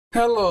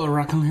Hello,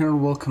 Rockill here,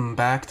 welcome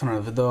back to another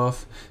video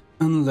of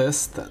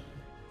Enlisted,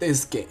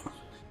 this game.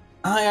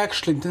 I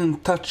actually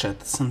didn't touch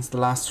it since the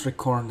last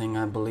recording,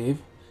 I believe.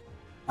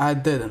 I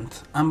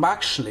didn't. I'm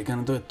actually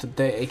gonna do it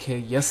today, aka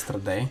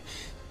yesterday,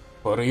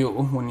 for you,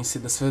 when you see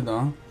this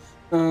video.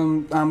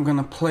 I'm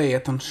gonna play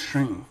it on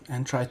stream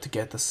and try to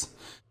get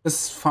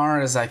as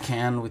far as I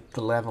can with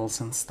the levels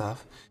and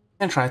stuff.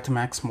 And try to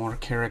max more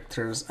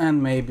characters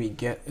and maybe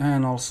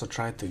also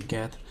try to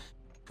get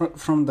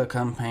from the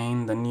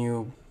campaign the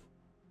new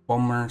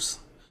bombers.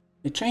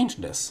 They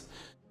changed this.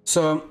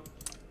 So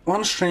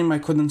one stream I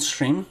couldn't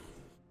stream,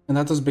 and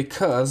that was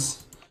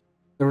because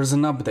there was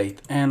an update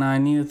and I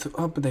needed to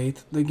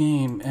update the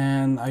game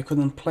and I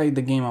couldn't play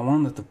the game I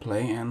wanted to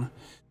play, and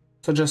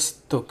so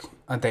just took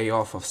a day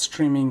off of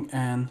streaming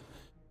and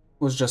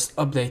was just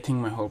updating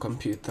my whole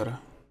computer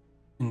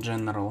in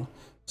general.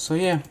 So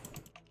yeah,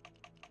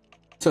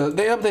 so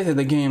they updated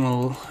the game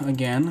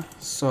again,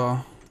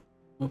 so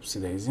oopsie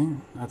daisy,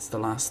 that's the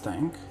last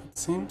tank it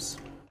seems.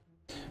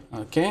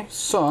 Okay,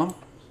 so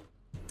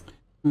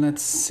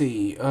let's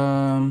see.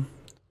 They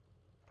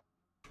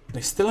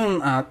still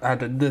haven't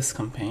added this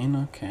campaign.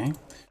 Okay,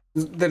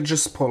 they're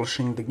just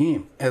polishing the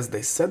game as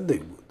they said they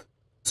would.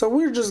 So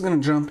we're just gonna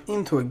jump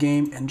into a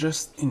game and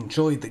just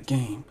enjoy the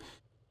game,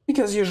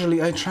 because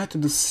usually I try to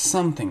do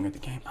something with the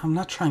game. I'm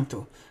not trying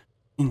to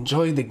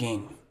enjoy the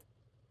game.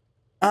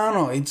 I don't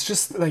know. It's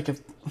just like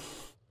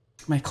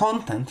my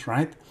content,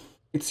 right?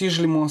 It's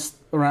usually most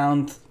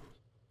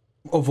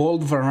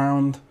evolved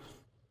around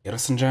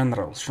heroes and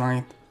generals,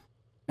 right?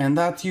 And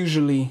that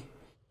usually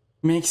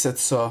makes it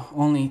so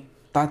only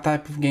that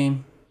type of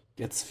game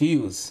gets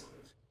views.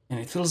 And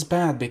it feels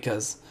bad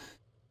because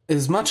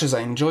as much as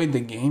I enjoyed the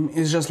game,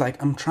 it's just like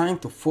I'm trying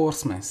to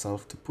force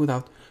myself to put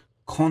out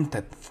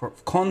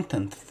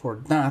content for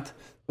that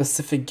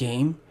specific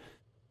game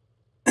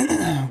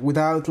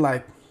without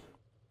like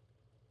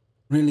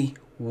really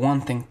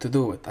wanting to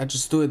do it. I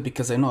just do it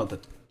because I know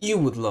that you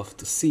would love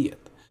to see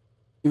it.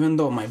 Even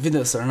though my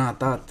videos are not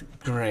that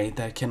great,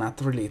 I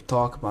cannot really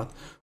talk about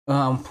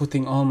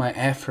putting all my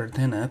effort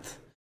in it.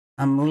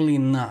 I'm really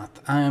not.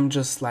 I am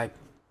just like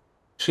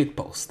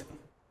shitposting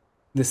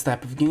this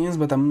type of games,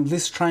 but I'm at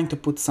least trying to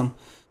put some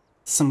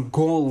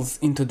goals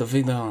into the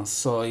video,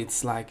 so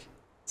it's like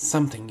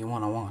something you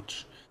want to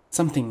watch,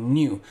 something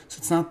new, so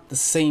it's not the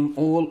same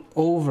all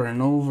over and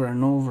over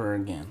and over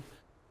again.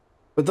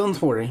 But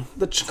don't worry,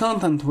 the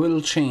content will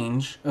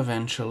change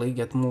eventually,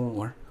 get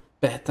more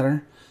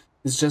better.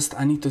 It's just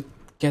I need to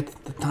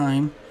get the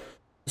time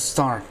to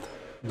start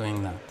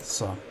doing that.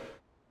 So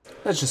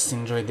let's just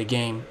enjoy the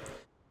game.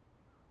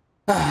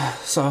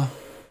 So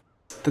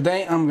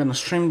today I'm gonna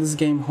stream this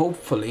game.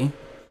 Hopefully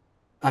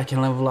I can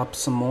level up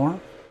some more.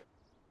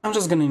 I'm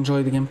just gonna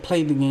enjoy the game,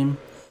 play the game.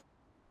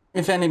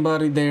 If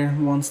anybody there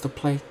wants to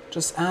play,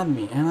 just add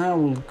me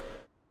and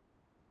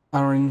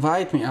or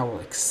invite me. I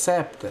will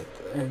accept it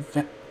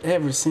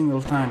every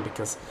single time,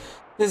 because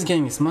this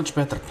game is much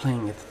better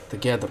playing it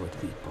together with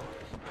people.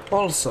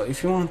 Also,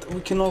 if you want,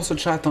 we can also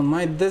chat on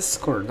my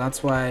Discord.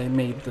 That's why I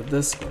made the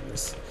Discord,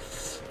 is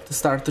to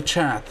start to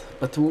chat.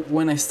 But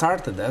when I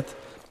started it,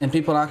 and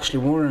people actually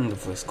were in the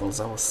voice calls,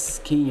 I was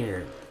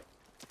scared.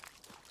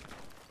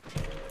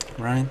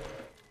 Right?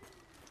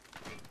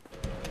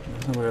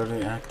 We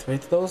already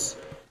activate those.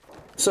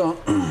 So,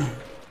 okay,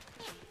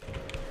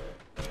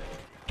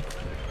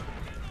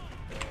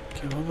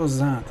 what was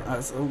that?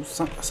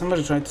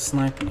 Somebody tried to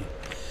snipe me.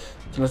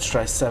 So let's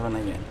try 7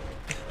 again.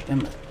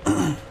 Damn it.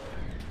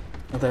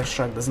 That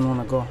airstrike doesn't want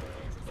to go.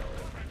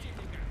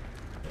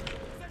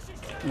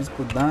 Let's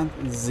put that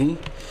Z,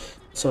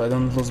 so I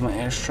don't lose my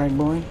airstrike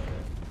boy.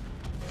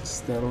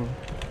 Still,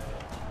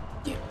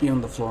 yeah, be on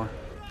the floor.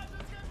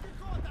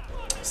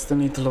 Still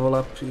need to level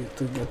up to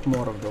get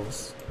more of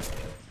those.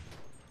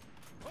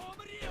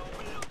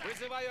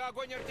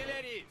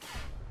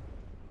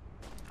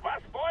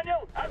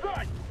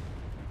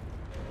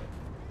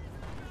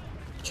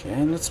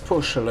 Okay, let's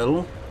push a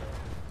little.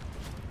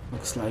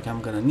 Looks like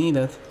I'm gonna need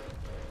it.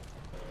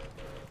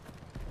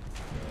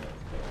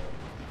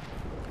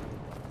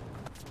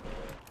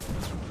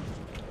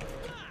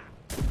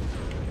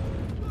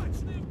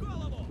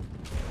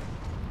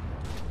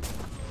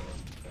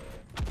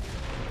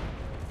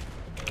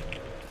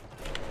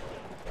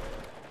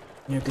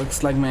 It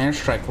looks like my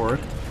airstrike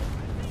worked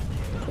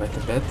quite a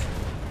bit.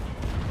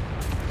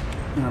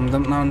 And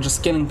now I'm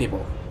just killing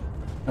people.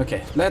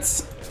 Okay,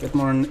 let's get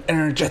more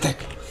energetic.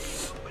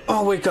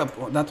 Oh, wake up!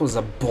 Oh, that was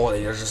a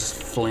body I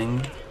just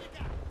fling.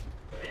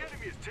 The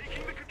enemy is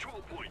taking the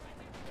control point.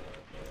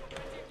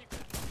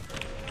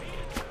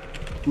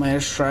 My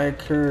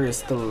airstriker is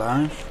still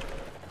alive.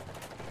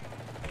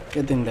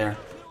 Get in there.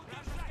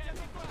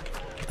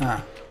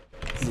 Ah,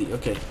 Z.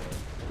 Okay,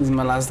 this is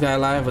my last guy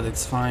alive, but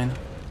it's fine.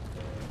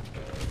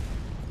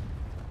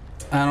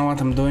 I don't know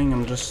what I'm doing,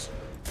 I'm just...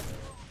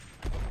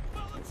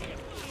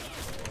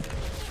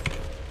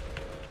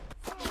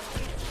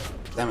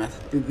 Damn it,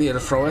 did they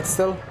throw it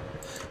still?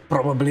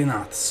 Probably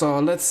not. So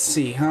let's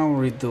see, how are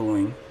we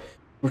doing?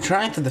 We're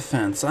trying to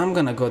defend, so I'm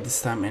gonna go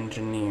this time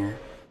engineer.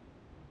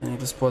 I need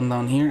to spawn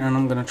down here, and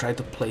I'm gonna try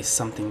to place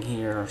something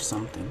here or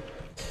something,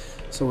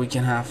 so we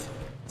can have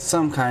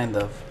some kind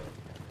of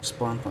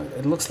spawn point.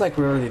 It looks like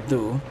we already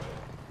do.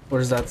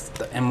 Where's that?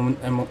 The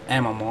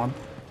ammo mod.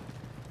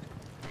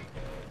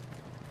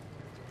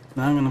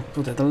 Now I'm gonna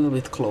put it a little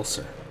bit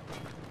closer.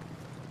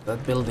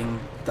 That building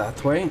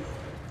that way.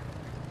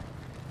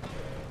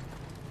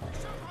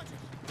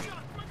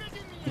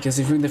 Because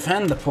if we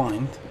defend the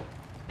point,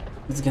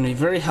 it's gonna be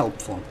very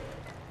helpful.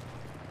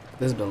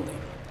 This building.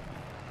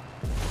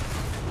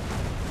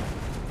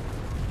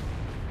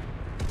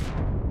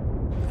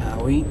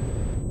 Owie.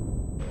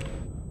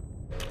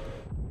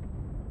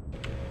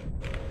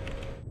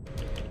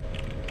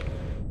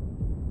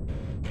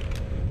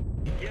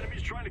 The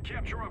enemy's trying to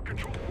capture our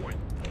control point.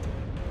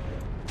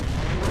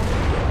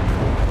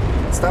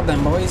 Stop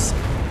them, boys.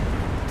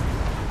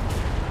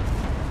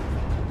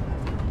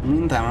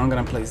 Meantime, I'm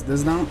gonna place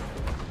this down.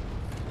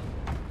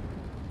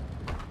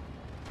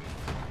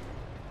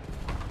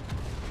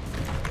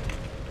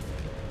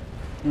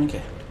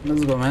 Okay,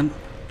 let's go, man.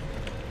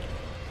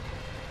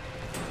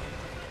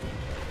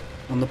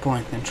 On the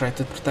point and try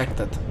to protect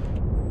it.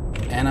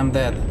 And I'm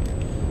dead.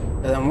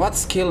 And then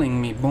what's killing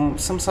me?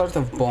 Some sort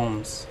of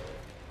bombs.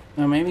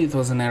 Maybe it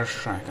was an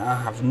airstrike. I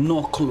have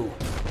no clue.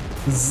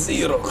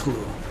 Zero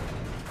clue.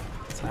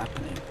 What's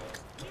happening?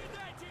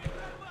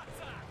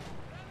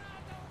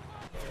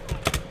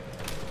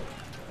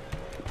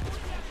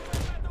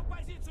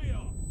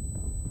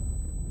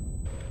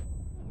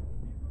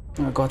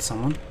 I got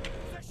someone.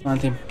 Come on,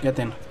 team, get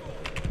in.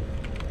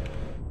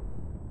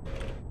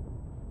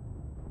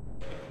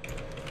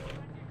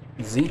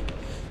 Z.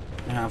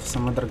 I have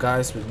some other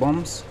guys with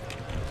bombs.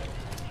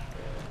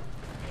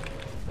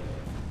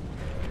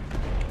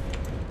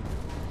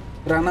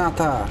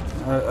 Granata!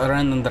 A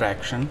random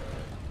direction.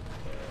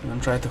 I'm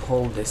gonna try to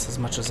hold this as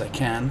much as I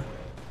can.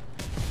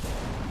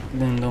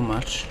 Didn't do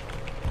much.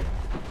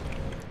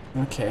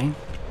 Okay.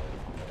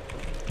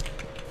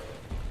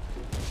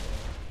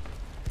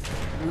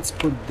 Let's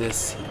put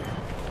this here.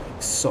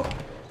 Like so.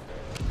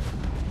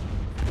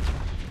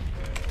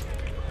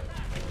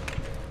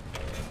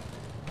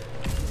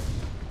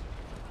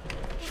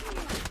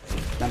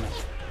 Damn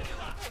it.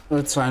 Well,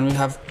 it's fine, we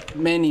have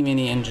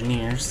many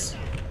engineers.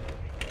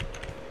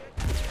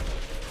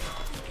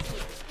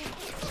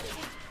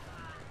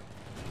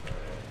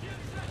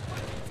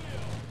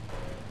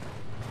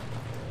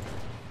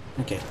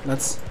 Okay,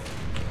 let's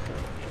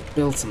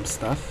build some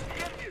stuff.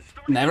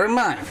 Never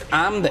mind,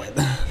 I'm dead.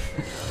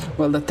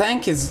 Well, the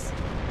tank is,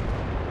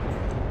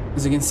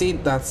 as you can see,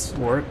 that's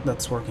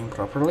working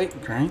properly.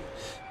 Great.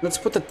 Let's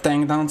put the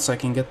tank down so I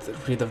can get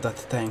rid of that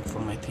tank for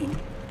my team,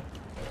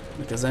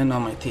 because I know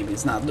my team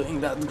is not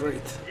doing that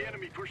great. The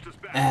enemy pushed us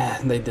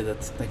back. They did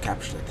it. They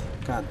captured it.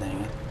 God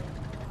dang it.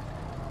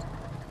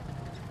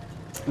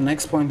 The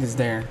next point is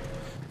there.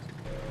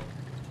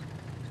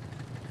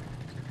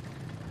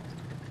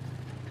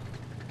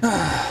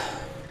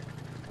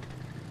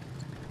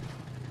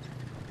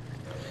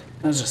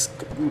 Let's just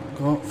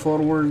go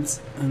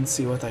forwards and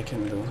see what I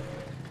can do.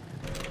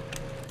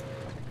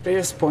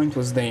 Previous point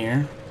was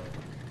there,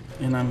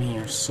 and I'm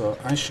here, so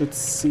I should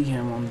see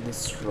him on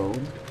this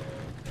road.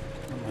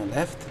 On my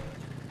left?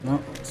 No,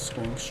 it's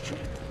going straight.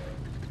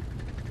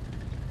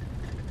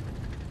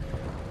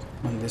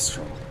 On this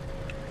road.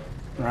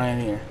 Right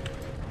here.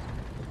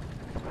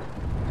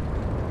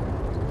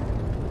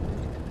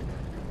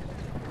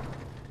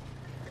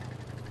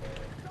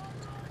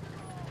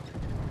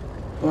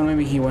 Or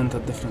maybe he went a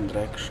different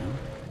direction.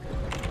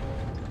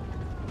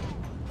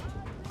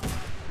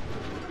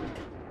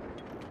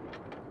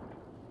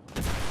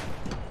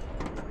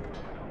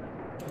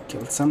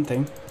 Killed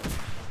something.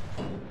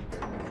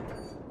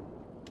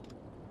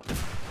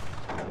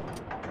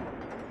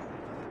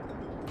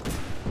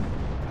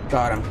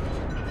 Got him.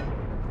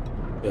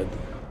 Good.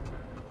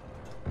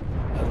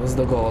 That was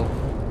the goal.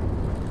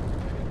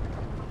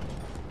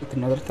 With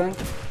another tank?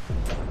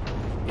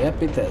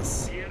 Yep, it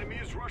is. The enemy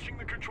is rushing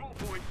the control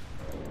point.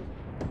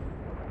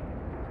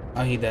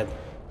 Oh, he dead.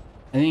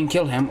 I didn't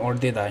kill him, or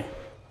did I?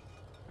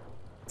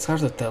 It's hard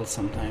to tell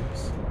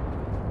sometimes.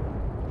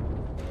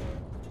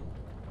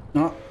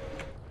 No.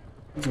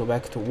 Let's go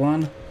back to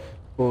 1.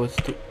 Go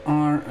to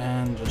R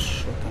and just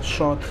shoot a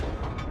shot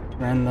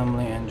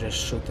randomly and just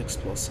shoot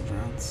explosive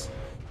rounds.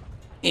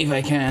 If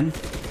I can.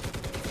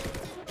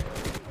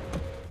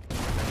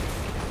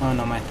 Oh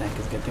no, my tank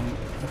is getting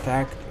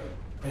attacked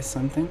by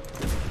something.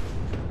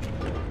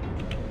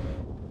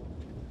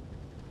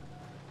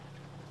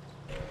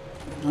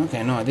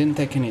 Okay, no, I didn't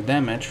take any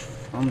damage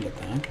from the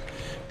tank.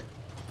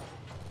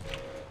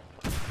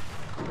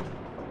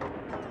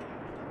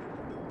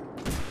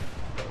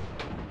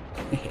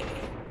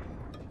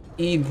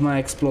 Eat my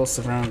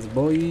explosive rounds,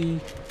 boy.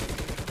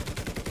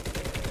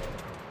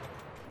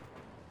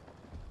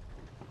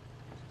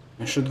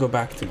 I should go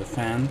back to the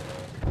fan.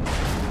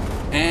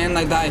 And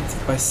I died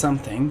by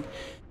something.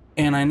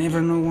 And I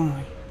never know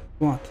why.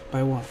 What?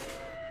 By what?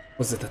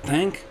 Was it a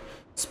tank?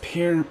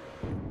 Spear?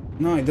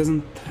 No, it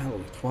doesn't tell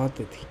it. What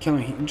did he kill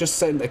me? He just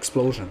said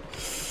explosion.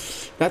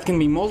 That can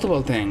be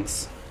multiple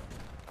things.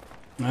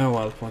 Oh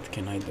well, what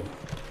can I do?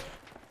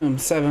 I'm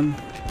 7.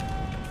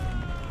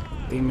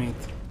 Teammate.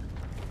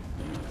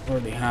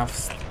 Already have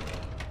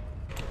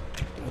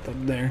that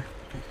up there.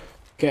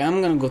 Okay,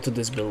 I'm gonna go to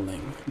this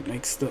building.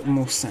 Makes the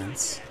most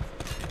sense.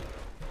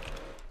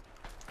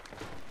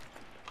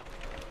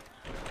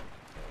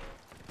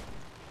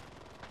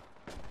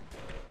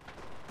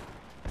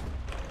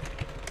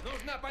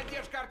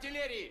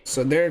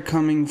 So they're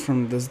coming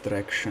from this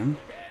direction.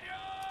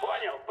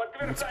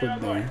 Let's put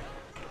there.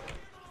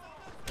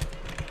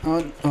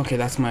 Oh, okay,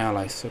 that's my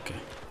allies. Okay.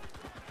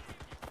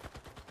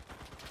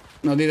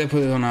 No, did I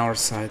put it on our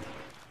side?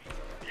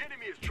 The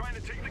enemy is trying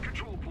to take the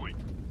control point.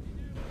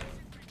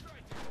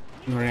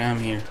 Where I am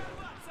here.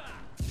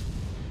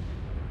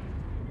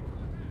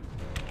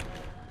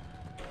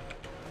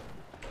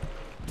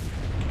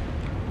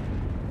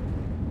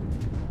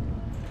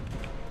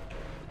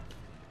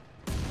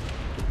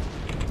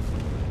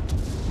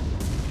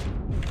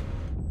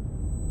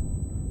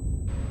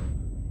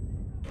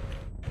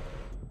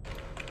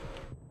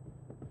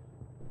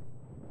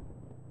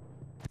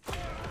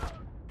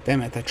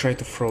 Damn it, I tried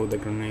to throw the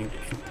grenade.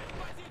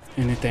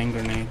 Anything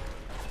grenade.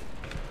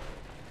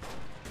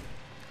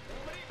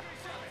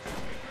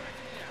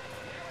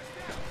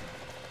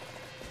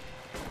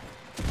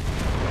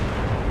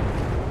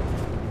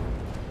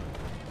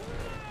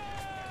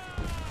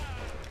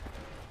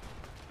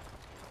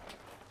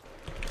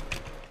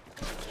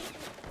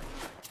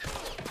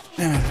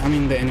 I'm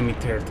in the enemy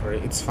territory,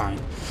 it's fine.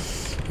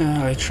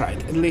 I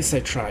tried, at least I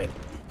tried.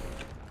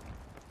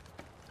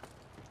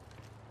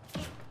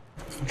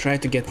 Try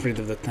to get rid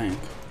of the tank.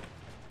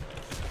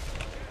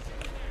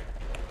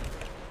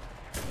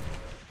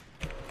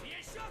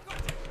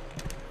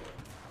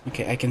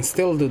 Okay, I can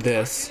still do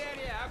this.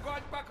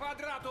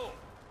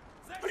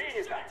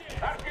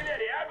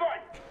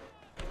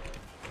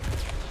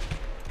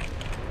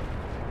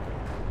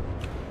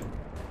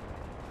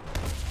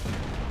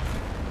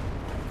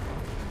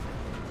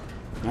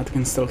 That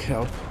can still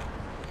help.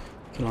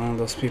 Kill all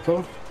those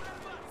people.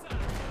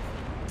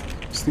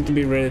 Just need to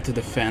be ready to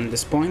defend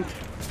this point.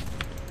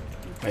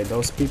 By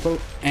those people,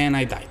 and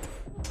I died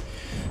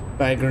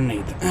by a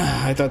grenade.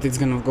 I thought it's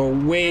gonna go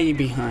way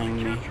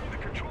behind me.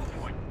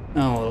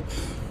 Oh well.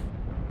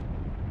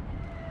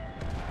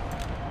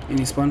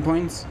 Any spawn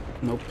points?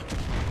 Nope.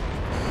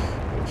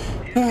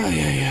 Oh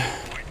yeah.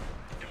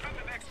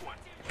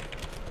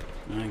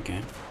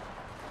 Okay.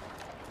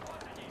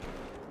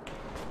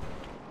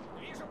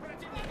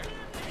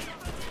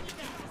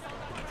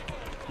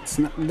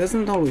 It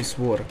doesn't always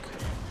work.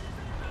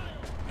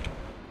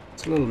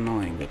 It's a little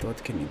annoying, but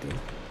what can you do?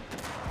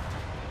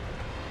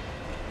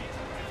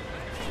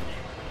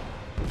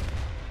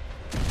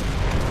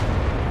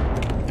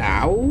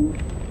 Ow!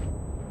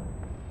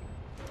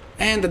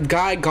 And that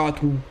guy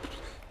got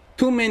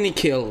too many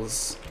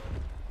kills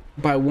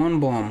by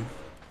one bomb.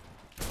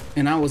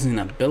 And I was in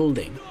a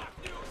building.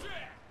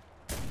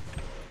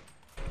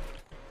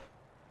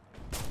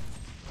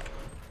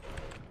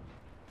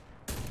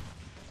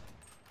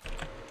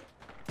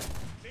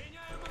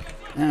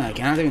 I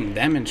cannot even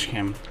damage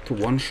him to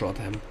one-shot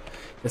him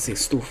because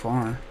he's too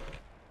far.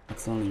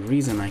 That's the only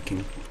reason I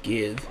can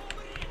give.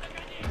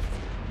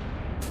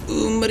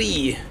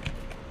 Umri!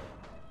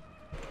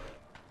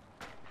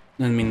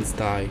 That means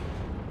die.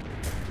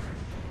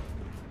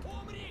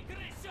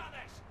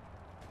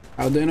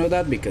 How do I know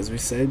that? Because we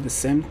said the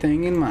same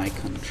thing in my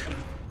country.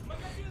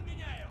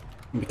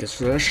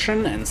 Because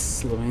Russian and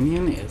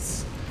Slovenian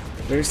is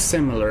very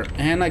similar.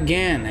 And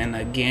again, and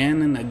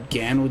again, and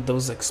again with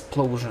those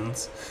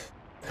explosions.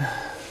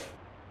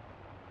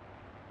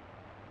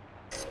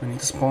 I need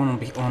to spawn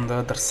on the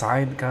other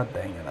side. God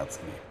dang it, that's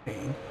a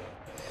pain.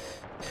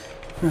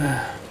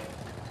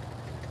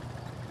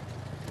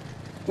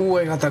 Oh,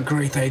 I got a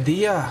great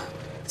idea.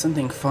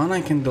 Something fun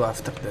I can do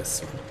after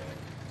this one.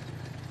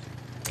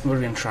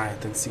 We're gonna try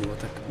it and see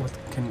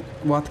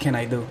what can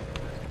I do.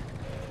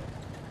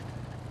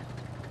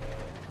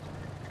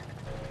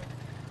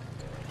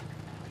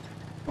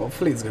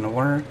 Hopefully it's gonna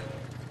work.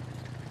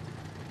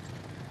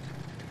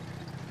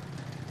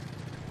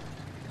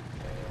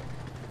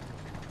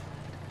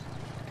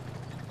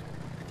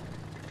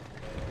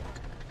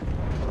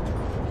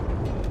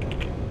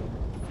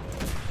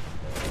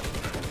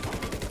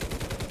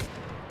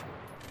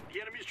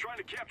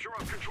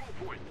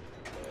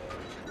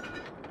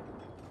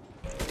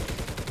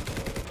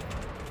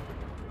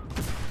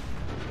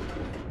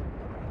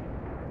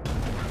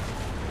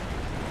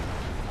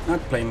 That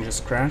plane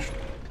just crashed.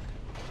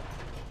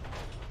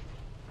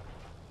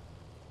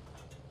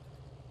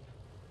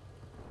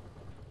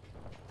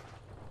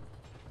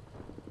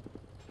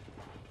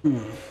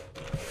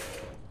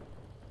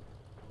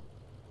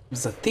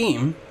 There's a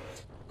team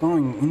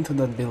going into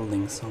that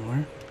building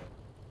somewhere.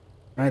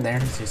 Right there,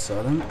 as you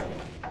saw them.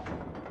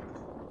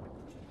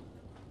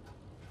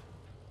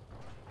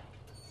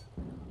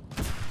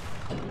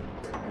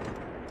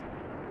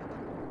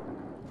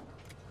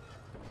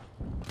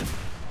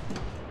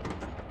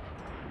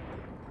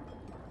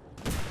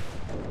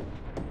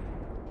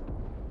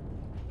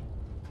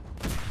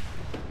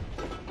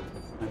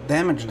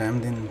 damaged them,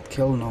 didn't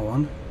kill no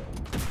one.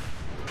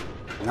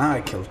 Now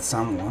I killed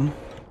someone.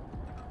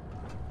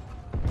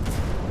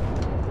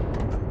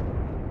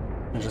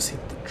 I just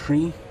hit the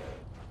tree.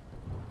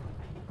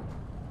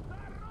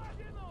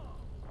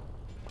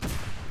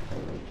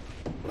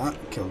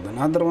 Killed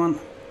another one.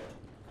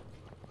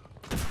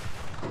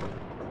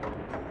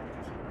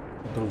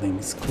 Building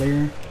is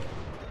clear.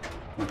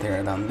 That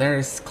area down there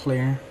is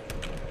clear.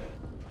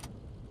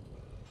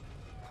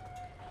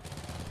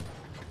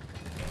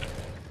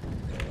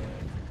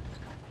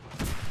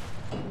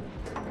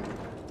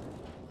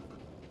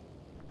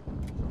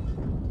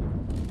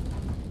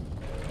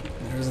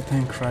 There's a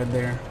tank right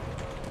there.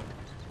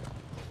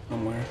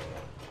 Somewhere.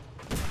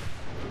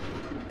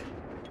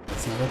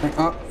 It's not a tank.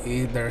 Oh,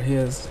 there he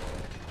is.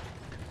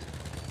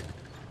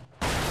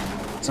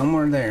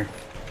 Somewhere there.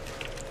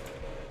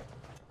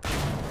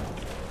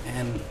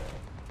 And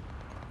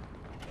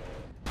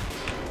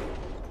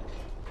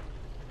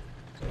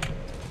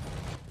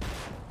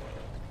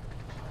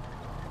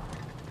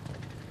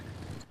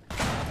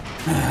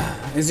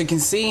as you can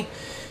see,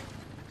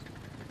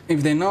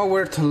 if they know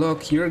where to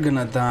look, you're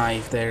gonna die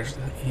if they're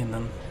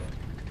hidden.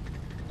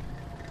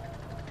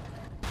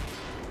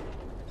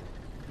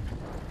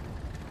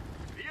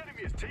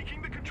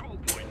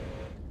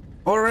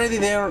 Already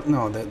there?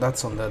 No,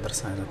 that's on the other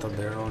side. I thought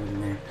they're already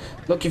there.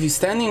 Look, if you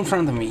stand in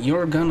front of me,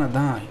 you're gonna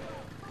die.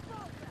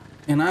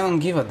 And I don't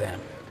give a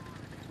damn.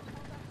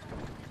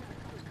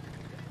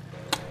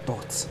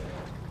 Bots.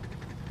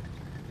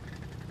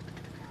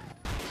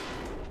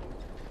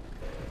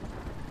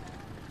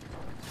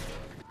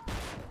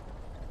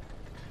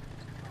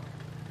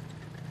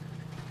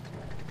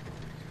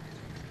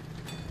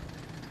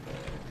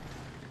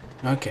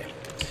 Okay.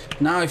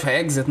 Now if I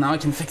exit, now I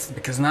can fix it,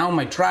 because now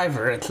my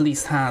driver at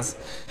least has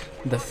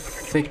the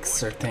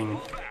fixer thing.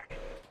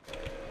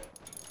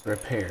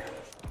 Repair.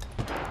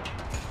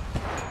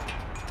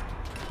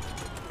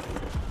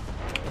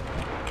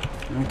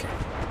 Okay.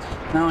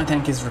 Now my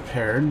tank is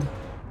repaired.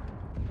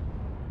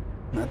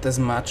 Not as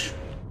much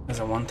as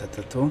I wanted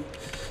it to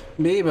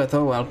be, but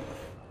oh well.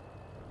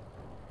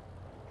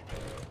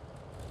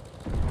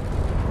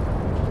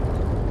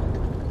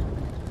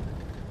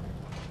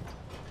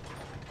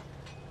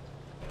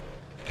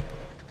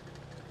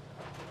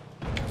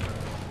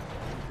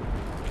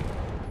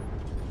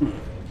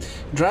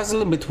 Drives a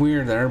little bit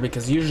weirder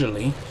because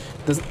usually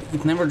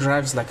it never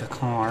drives like a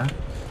car,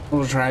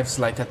 or drives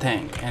like a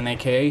tank. And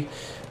aka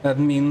that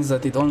means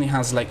that it only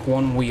has like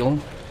one wheel,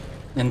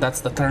 and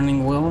that's the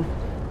turning wheel,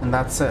 and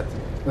that's it.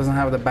 It doesn't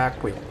have the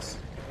back wheels.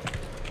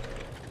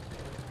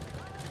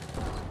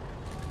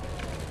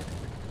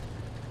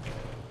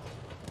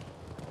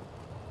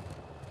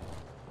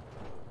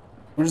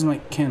 Where's my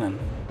Canon?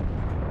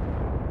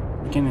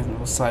 My Canon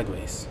was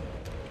sideways.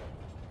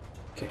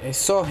 Okay, I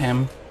saw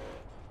him.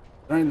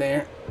 Right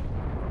there.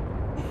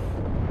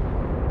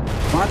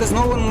 Why does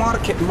no one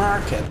mark it?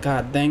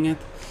 God dang it.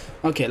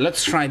 Okay,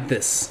 let's try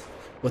this.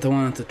 What I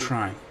wanted to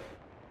try.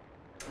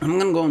 I'm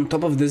gonna go on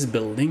top of this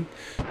building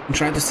and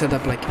try to set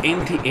up like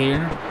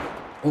anti-air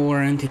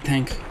or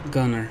anti-tank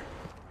gunner.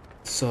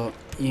 So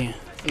yeah,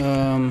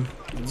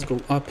 let's go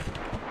up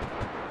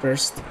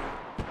first.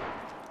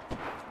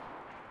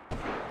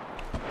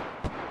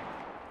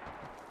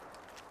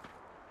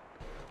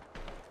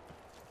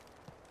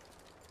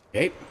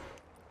 Okay.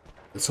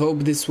 Let's hope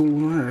this will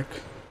work,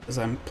 as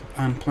I'm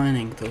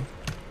planning to.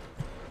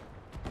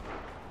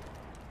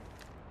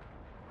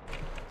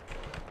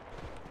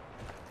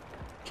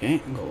 Okay,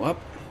 go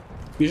up.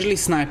 Usually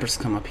snipers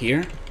come up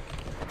here.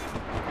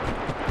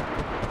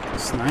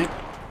 Snipe.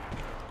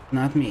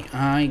 Not me.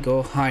 I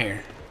go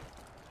higher.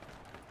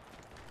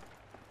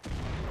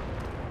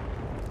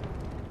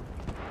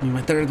 If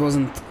my turret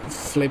wasn't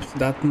flipped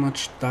that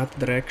much that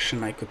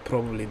direction, I could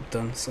probably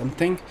done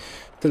something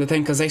to the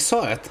tank, because I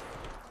saw it.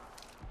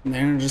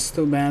 They're just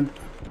too bad.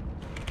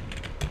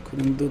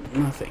 Couldn't do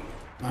nothing.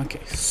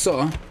 Okay,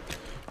 so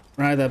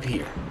right up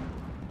here.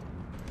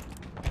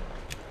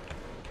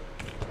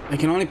 I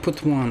can only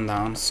put one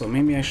down, so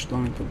maybe I should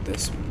only put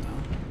this one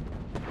down.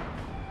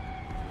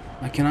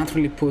 I cannot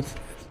really put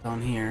it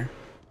down here.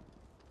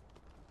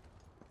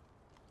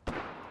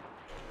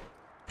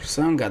 For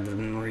some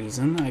goddamn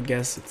reason, I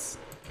guess it's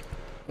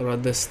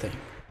about this thing.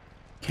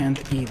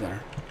 Can't either.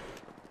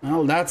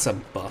 Well, that's a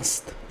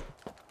bust.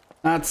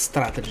 That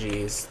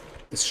strategy is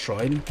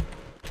destroyed.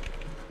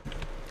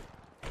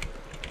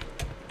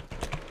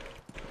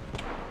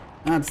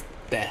 That's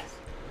death.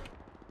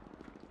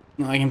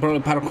 No, I can probably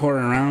parkour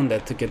around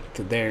it to get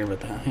to there,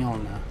 but hell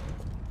no.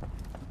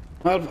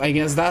 Well, I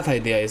guess that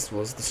idea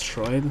was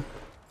destroyed.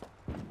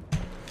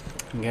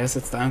 I guess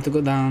it's time to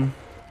go down.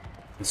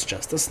 It's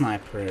just a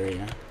sniper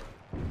area.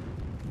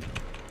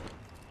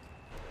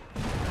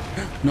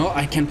 No,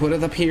 I can put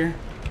it up here.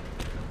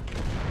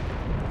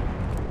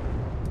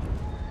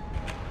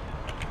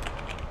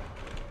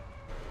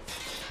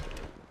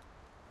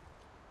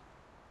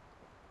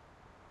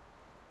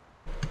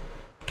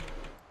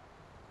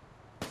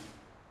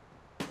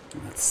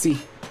 Let's see.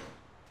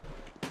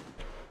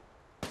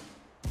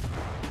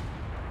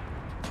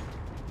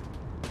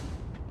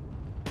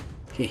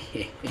 I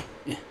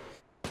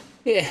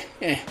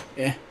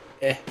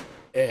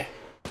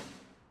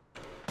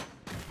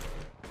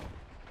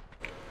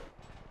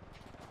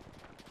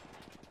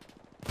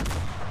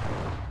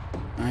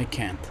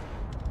can't.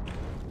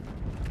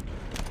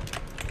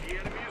 The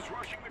enemy is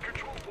rushing the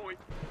control point.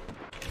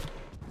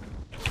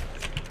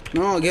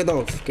 No, get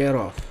off, get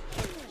off.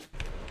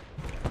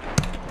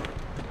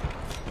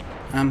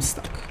 I'm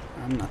stuck.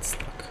 I'm not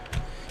stuck.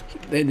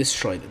 They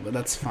destroyed it, but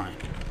that's fine.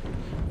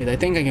 Wait, I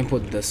think I can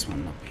put this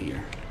one up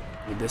here.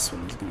 Wait, this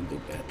one is gonna do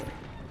better.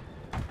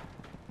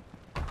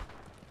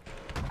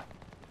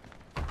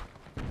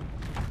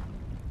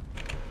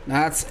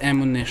 That's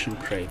ammunition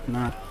crate,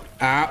 not...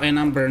 Ah, and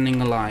I'm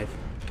burning alive.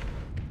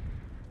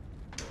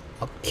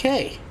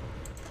 Okay.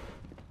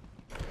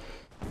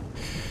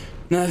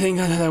 Nothing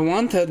that I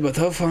wanted, but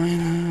oh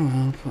fine.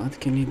 Well, what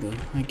can you do?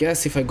 I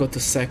guess if I go to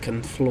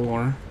second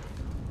floor...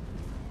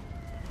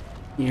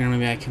 Here,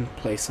 maybe I can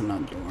place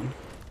another one.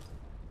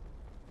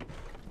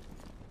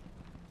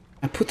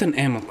 I put an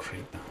ammo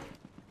crate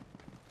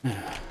down.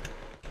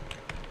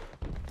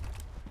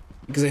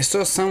 Because I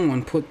saw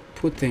someone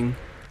putting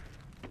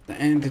the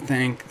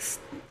anti-tank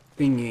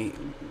thingy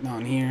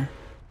down here.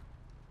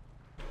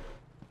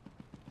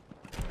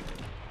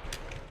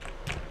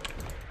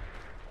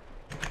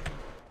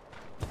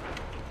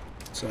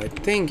 So I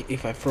think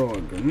if I throw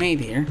a grenade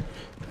here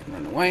and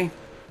run away.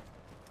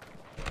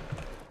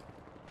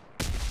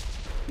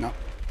 No,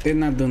 did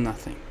not do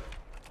nothing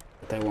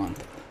that I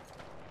wanted.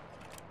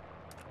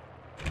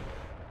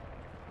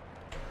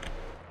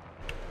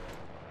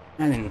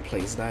 I didn't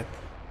place that.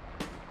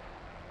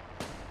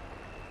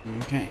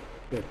 Okay,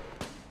 good.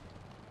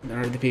 There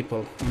are the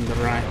people on the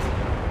right.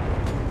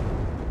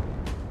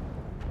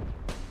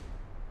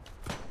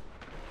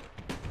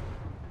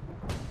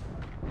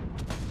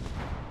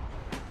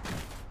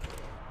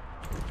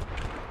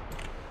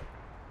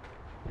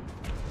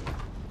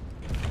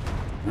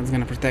 That's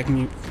gonna protect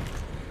me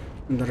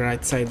on the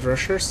right side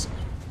rushers.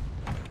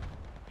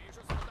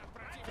 The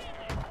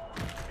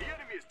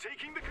enemy is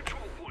taking the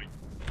control point.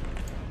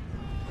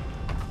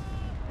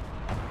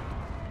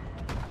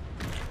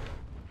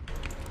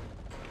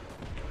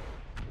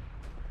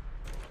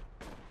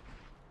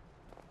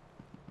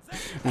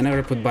 I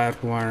never put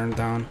barbed wire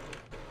down.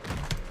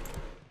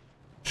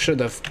 Should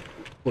have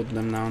put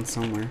them down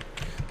somewhere.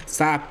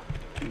 Stop!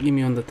 Give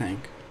me on the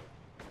tank.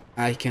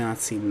 I cannot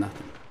see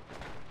nothing.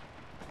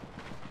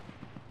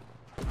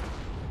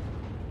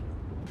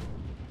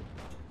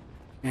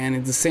 And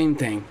it's the same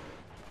thing.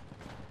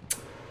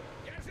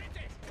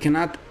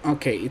 Cannot...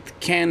 Okay, it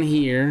can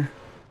hear.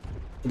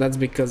 That's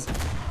because...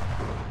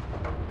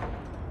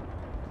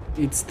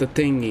 It's the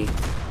thingy.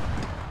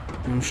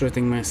 I'm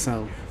shooting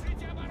myself.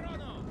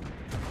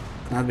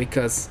 Not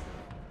because...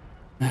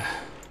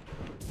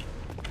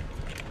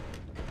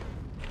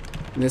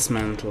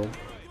 Dismantle.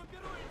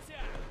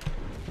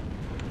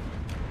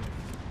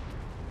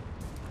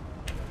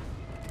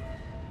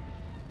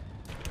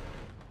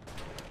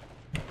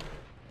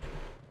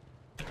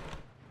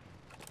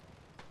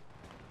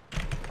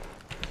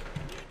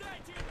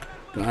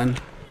 Gun.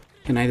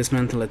 Can I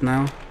dismantle it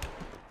now?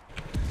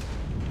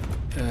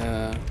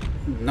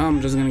 No,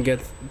 I'm just gonna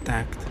get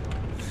attacked.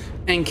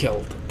 And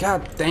killed.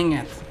 God dang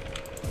it.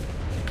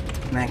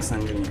 Next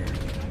engineer.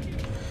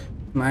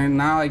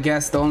 Now I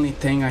guess the only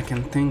thing I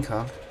can think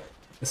of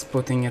is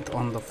putting it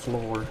on the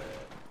floor.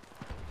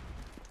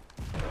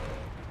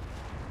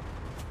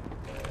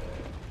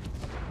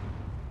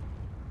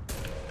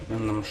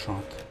 Random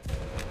shot.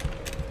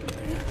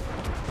 There.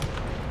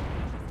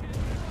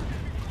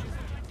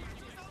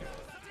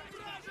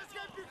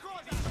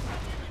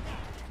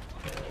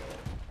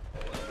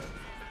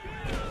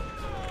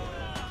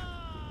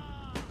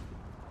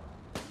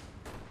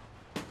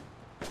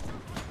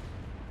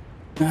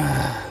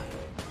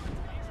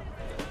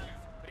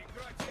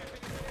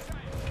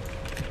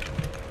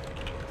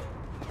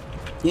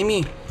 Give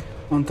me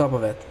on top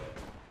of it.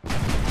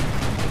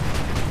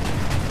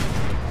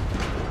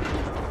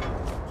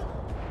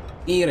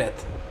 Eat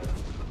it.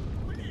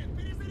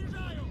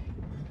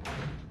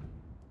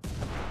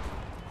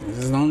 This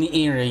is the only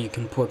area you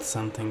can put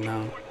something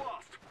down. Point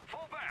lost.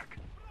 Fall back.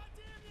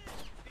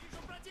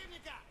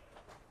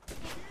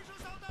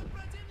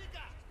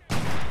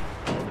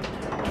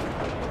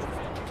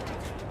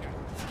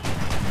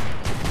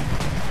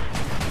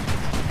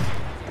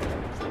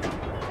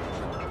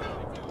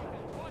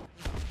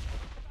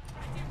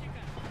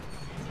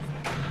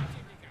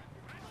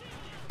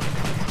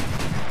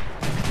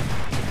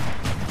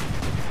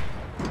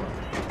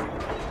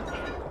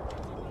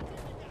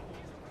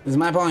 This is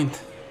my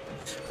point.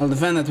 I'll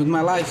defend it with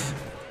my life.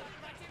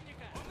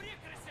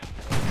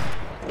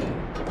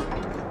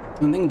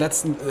 I think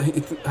that's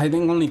it. I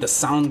think only the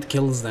sound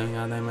kills them,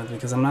 goddammit,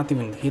 because I'm not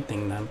even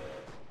hitting them.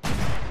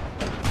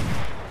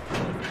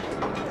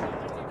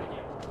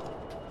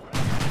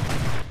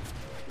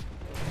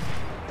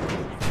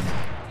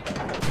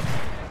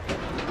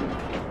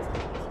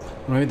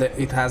 Maybe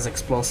it has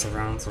explosive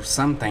rounds or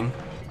something.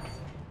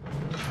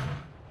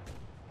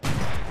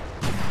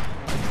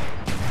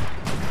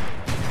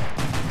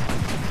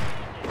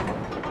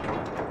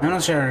 I'm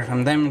not sure if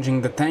I'm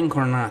damaging the tank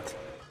or not.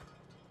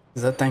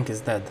 Because that tank is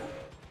dead.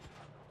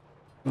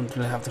 Don't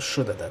really have to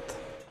shoot at that.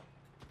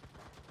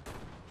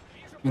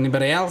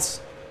 Anybody else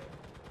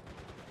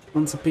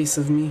wants a piece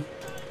of me?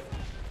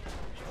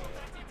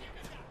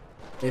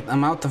 Wait,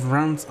 I'm out of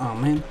rounds. Oh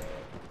man.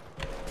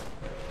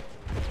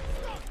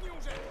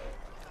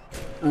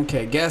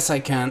 Okay, guess I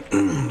can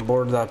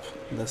board up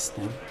this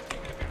thing.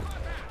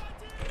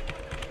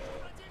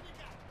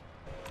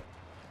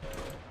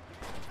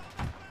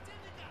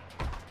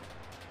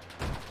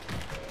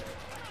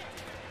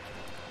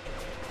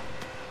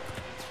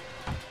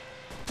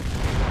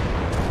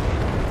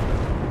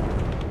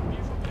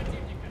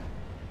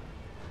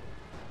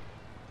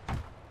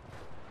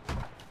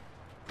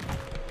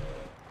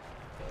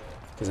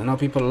 Because I know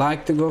people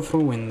like to go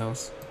through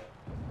windows.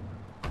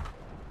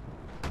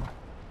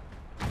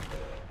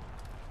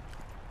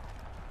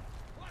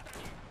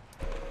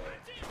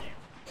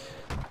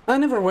 I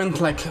never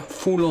went like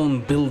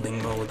full-on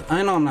building mode.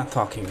 I know I'm not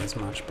talking as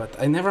much, but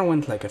I never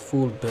went like a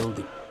full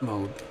building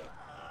mode.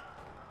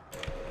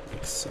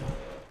 Like so.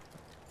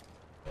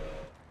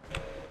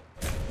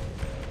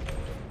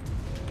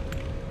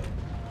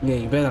 Yeah,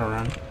 you better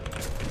run.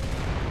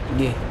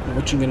 Yeah,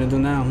 what you gonna do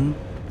now, hmm?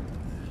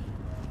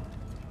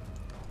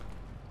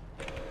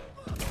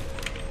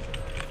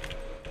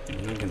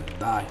 You're gonna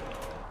die.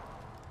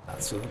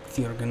 That's what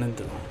you're gonna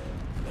do.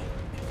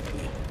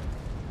 Yeah.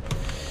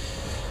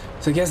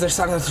 So I guess they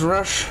started to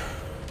rush.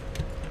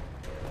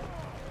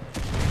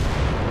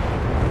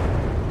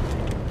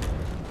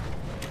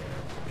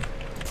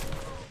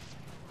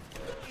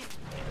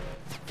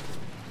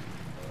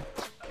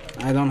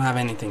 I don't have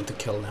anything to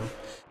kill them.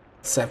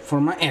 Except for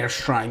my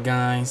airstrike,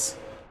 guys.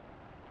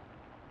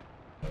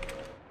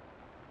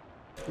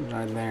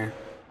 Right there.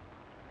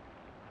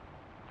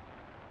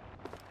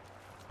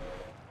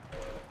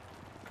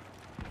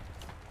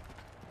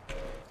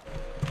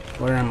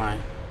 Where am I?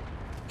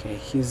 Okay,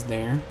 he's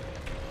there.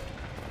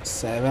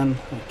 7.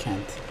 I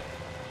can't.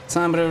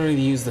 Somebody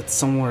already used it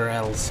somewhere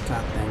else.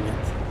 God dang it.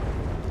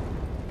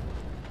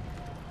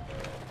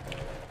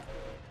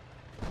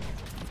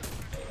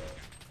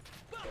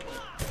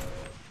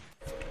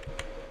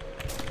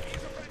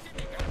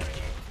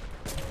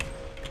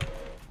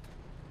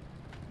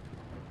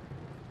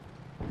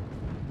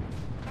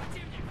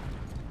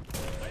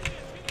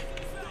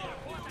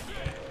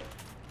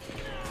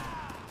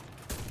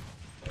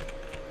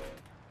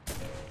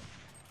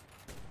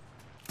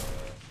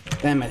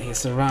 Damn it, he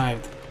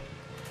survived.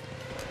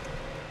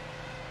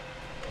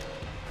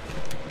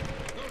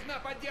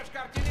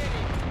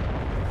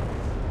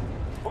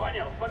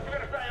 Понял,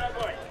 подтверждаю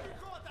огонь.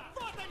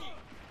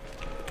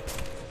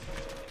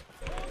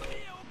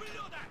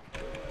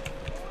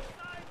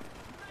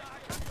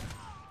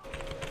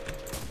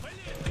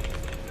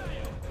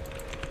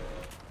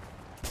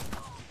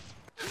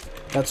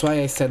 That's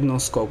why I said no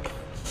scope.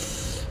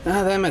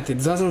 Ah, damn it,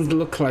 it doesn't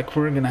look like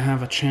we're gonna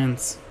have a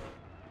chance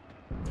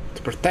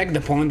to protect the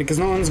point because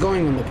no one's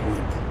going on the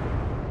point.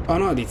 Oh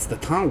no, it's the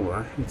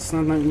tower. It's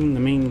not even the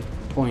main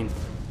point.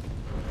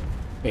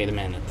 Wait a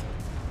minute.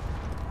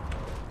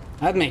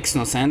 That makes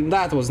no sense.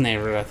 That was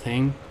never a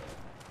thing.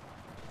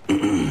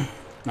 Oh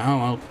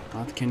well,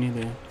 what can you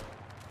do?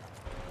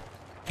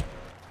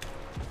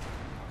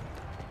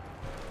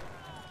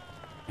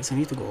 Guess I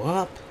need to go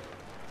up.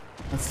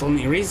 That's the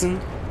only reason.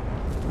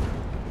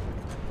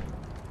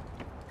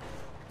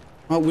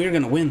 Oh, we're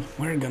gonna win.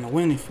 We're gonna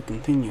win if we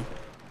continue.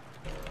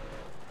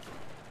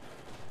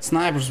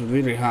 Snipers would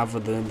really have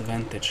the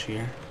advantage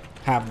here.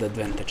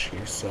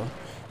 So.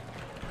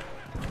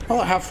 Oh,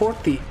 I have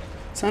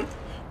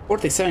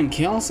 47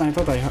 kills? I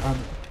thought I had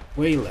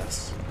way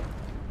less.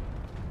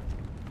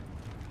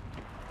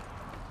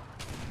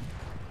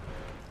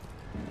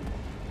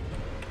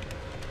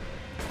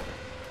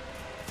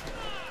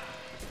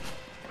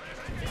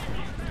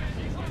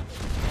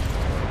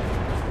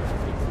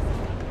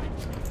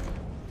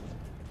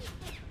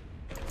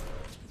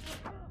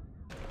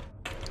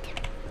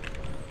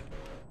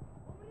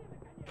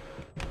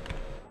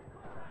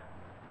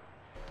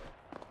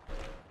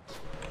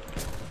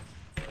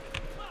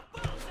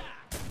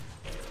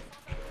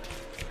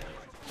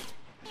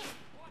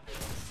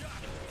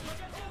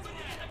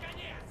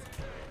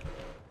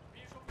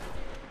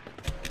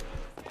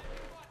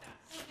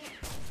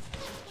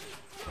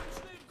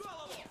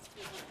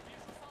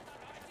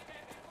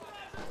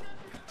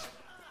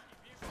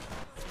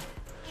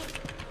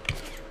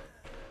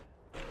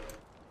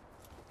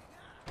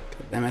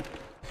 Damn it.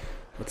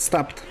 It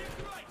stopped.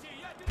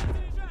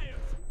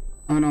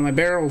 Oh no, my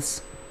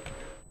barrels.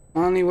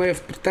 Only way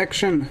of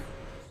protection.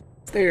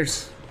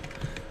 Stairs.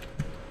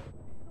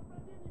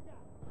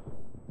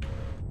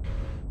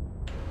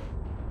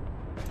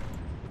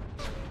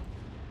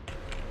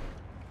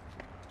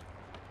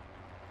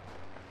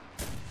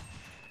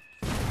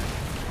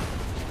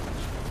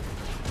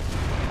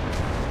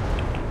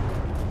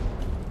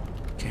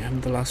 Okay,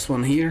 I'm the last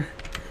one here.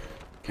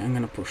 Okay, I'm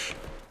gonna push.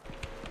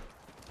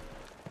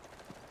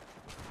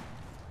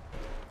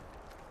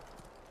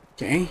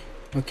 Okay,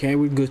 okay,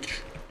 we're good.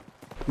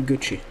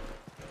 Gucci.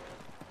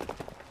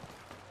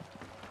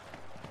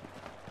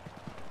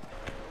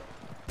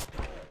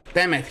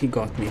 Damn it, he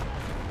got me.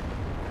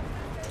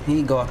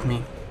 He got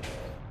me.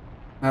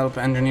 I hope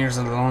engineers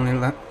are the only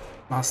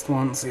last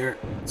ones here,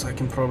 so I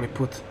can probably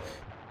put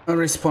a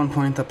respawn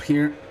point up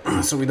here,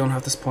 so we don't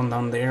have to spawn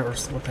down there or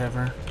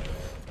whatever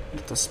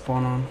to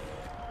spawn on.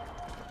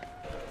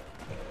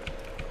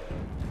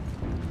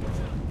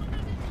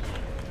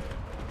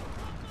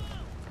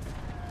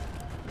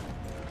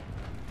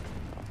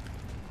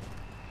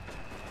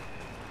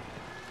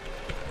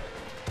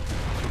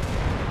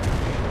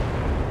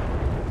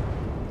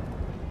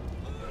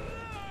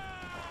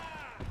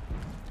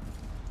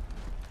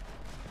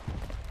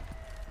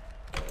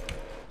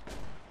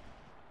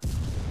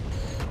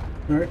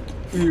 Right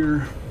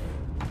here.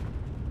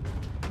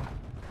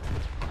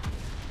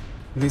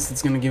 At least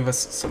it's gonna give us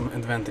some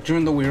advantage,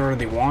 even though we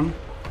already won.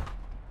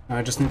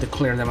 I just need to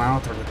clear them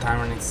out, or the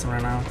timer needs to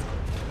run out.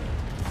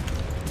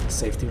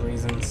 Safety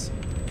reasons.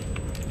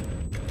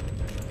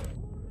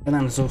 And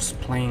then those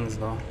planes,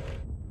 though.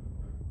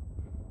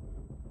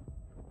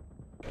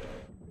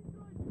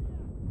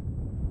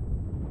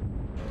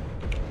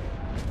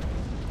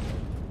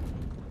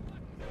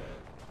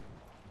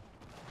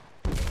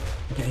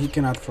 Okay, he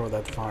cannot throw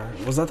that far.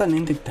 Was that an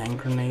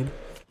anti-tank grenade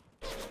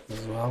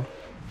as well?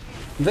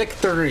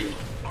 Victory!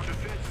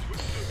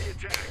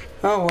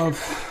 Oh well,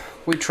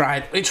 we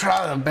tried. We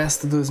tried our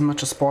best to do as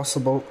much as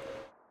possible.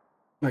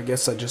 I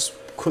guess I just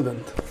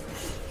couldn't.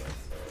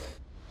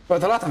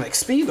 But a lot of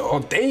XP though. Oh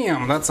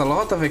damn, that's a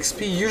lot of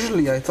XP.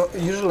 Usually I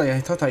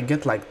thought I'd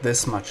get like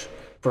this much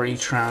for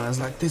each round. It's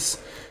like this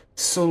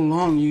so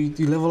long.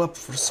 You level up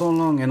for so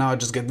long, and now I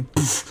just get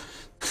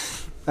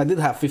poof. I did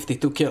have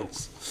 52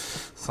 kills.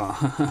 So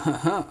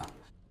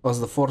was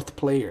the 4th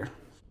player.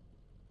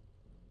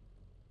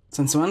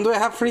 Since when do I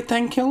have free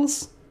 10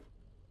 kills?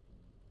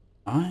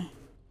 I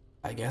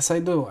guess I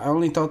do.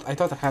 I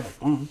thought I had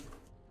one.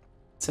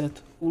 That's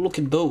it. Ooh, look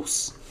at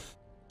those.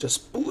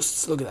 Just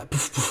boosts. Look at that.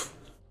 Poof, poof.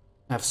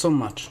 I have so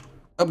much.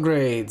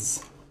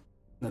 Upgrades.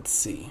 Let's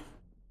see.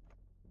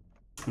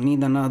 I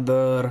need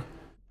another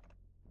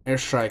air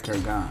striker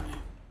guy.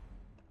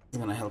 It's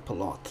gonna help a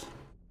lot.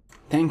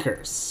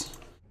 Tankers.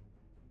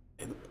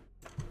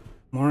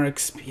 More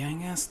XP, I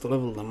guess, to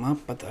level them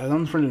up, but I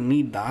don't really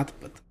need that,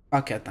 but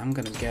fuck it, I'm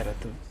gonna get it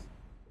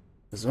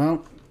as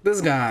well. These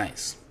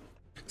guys.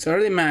 So I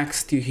already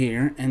maxed you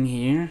here and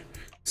here,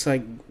 so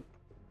I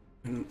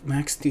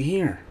maxed you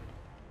here.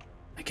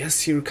 I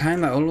guess you're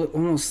kinda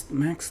almost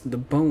maxed the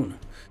bone.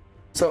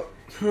 So,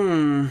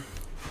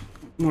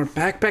 more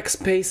backpack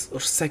space or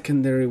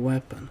secondary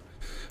weapon?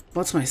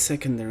 What's my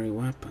secondary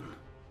weapon?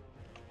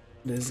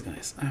 These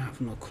guys, I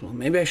have no clue.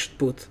 Maybe I should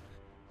put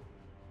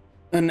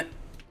an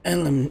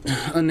engineer,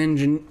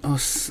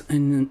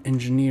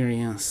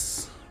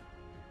 yes.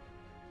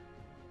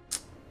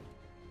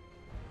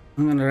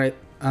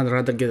 I'd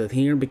rather get it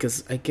here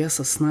because I guess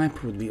a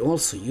sniper would be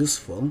also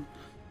useful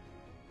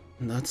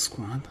in that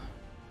squad.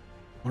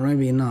 Or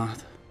maybe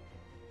not.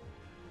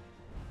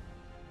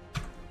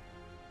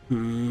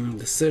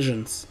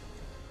 Decisions.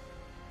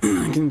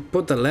 I can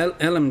put a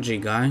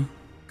LMG guy,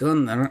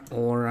 gunner,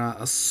 or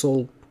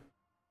assault.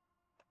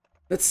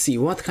 Let's see,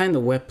 what kind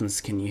of weapons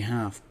can you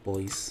have,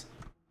 boys?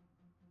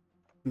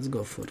 Let's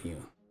go for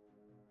you.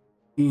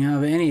 You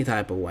have any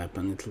type of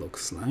weapon, it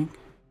looks like.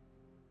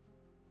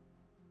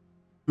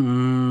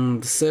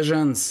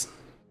 Decisions.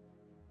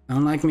 I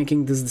don't like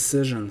making these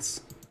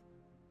decisions.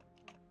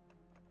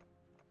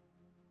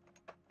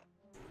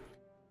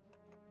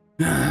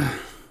 I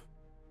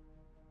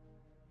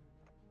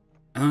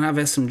don't have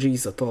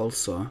SMGs at all,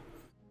 so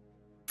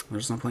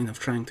there's no point of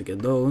trying to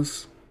get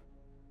those.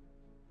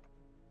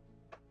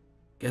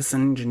 Guess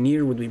an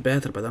engineer would be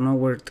better, but I don't know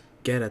where to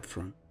get it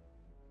from.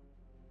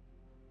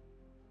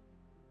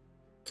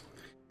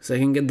 So I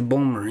can get the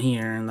bomber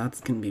here, and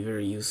that can be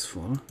very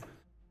useful.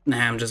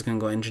 Nah, I'm just gonna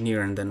go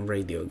engineer and then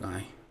radio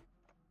guy.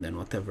 Then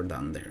whatever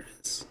down there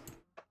is.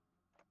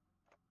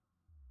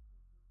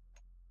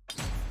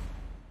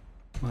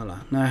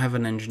 Voila, now I have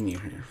an engineer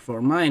here.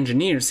 For my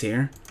engineers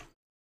here,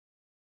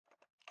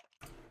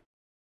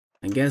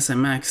 I guess I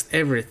maxed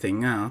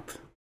everything out.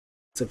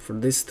 Except for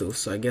these two,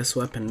 so I guess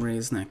weaponry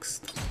is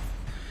next.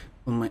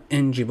 On my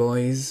NG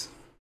boys.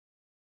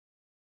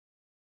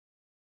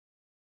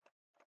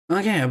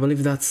 Okay, I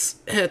believe that's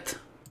it.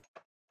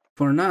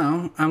 For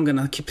now, I'm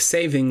gonna keep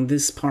saving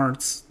these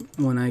parts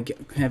when I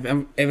have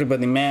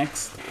everybody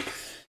maxed.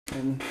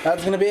 And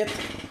that's gonna be it.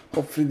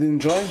 Hopefully you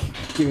enjoy.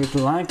 Give it a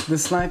like,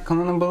 dislike,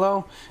 comment down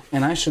below.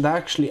 And I should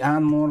actually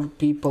add more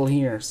people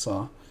here,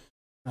 so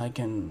I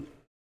can...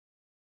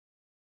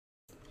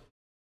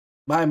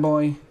 Bye,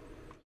 boy.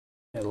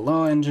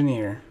 Hello,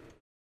 engineer.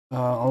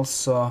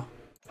 Also,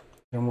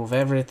 remove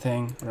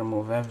everything,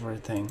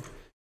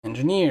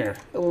 Engineer,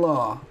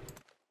 hello.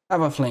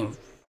 Have a flame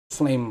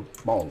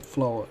ball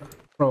thrower.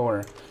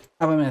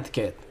 Have a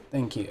medkit,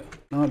 thank you.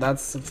 No,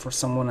 that's for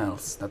someone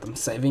else that I'm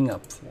saving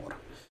up for.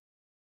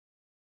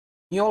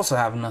 You also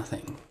have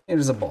nothing.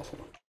 Here's a bottle.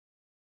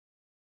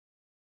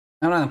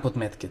 I'm gonna put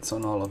medkits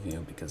on all of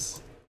you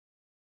because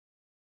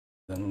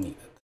I don't need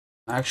it.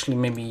 Actually,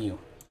 maybe you.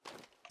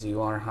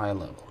 You are high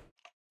level.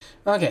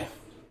 Okay.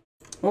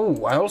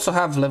 Oh, I also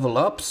have level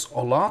ups,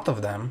 a lot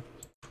of them.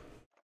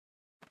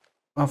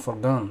 Oh, for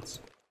guns.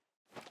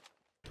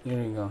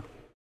 Here you go.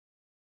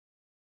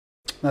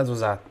 That was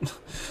that.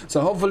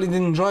 So hopefully you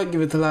did enjoy.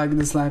 Give it a like,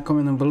 dislike,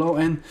 comment down below,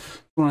 and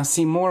if you wanna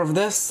see more of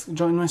this,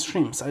 join my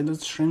streams. I do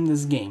stream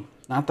this game.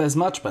 Not as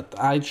much, but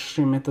I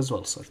stream it as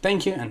well. So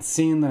thank you and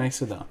see you in the next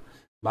video.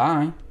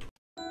 Bye.